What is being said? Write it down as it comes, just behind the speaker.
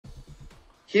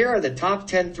Here are the top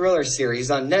 10 thriller series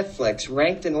on Netflix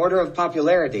ranked in order of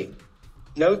popularity.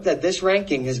 Note that this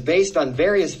ranking is based on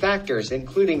various factors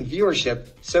including viewership,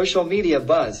 social media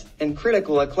buzz, and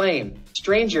critical acclaim.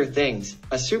 Stranger Things,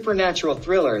 a supernatural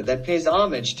thriller that pays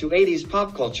homage to 80s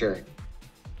pop culture.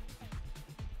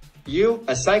 You,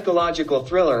 a psychological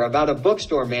thriller about a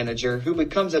bookstore manager who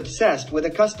becomes obsessed with a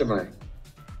customer.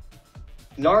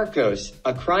 Narcos,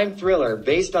 a crime thriller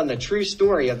based on the true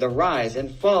story of the rise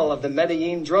and fall of the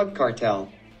Medellin drug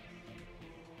cartel.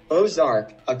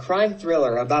 Ozark, a crime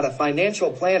thriller about a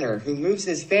financial planner who moves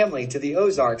his family to the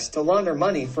Ozarks to launder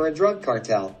money for a drug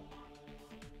cartel.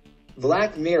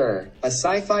 Black Mirror, a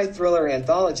sci-fi thriller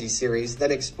anthology series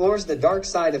that explores the dark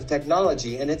side of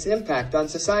technology and its impact on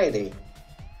society.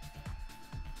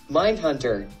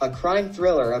 Mindhunter, a crime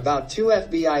thriller about two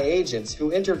FBI agents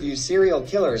who interview serial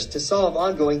killers to solve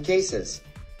ongoing cases.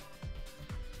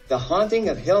 The Haunting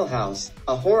of Hill House,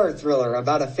 a horror thriller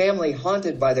about a family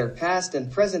haunted by their past and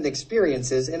present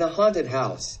experiences in a haunted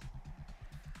house.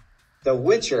 The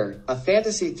Witcher, a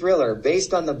fantasy thriller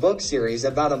based on the book series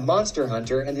about a monster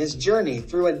hunter and his journey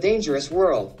through a dangerous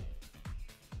world.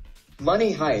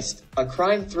 Money Heist, a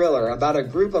crime thriller about a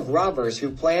group of robbers who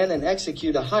plan and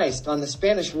execute a heist on the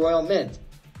Spanish Royal Mint.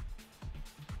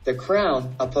 The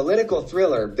Crown, a political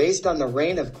thriller based on the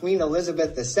reign of Queen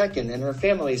Elizabeth II and her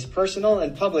family's personal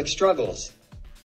and public struggles.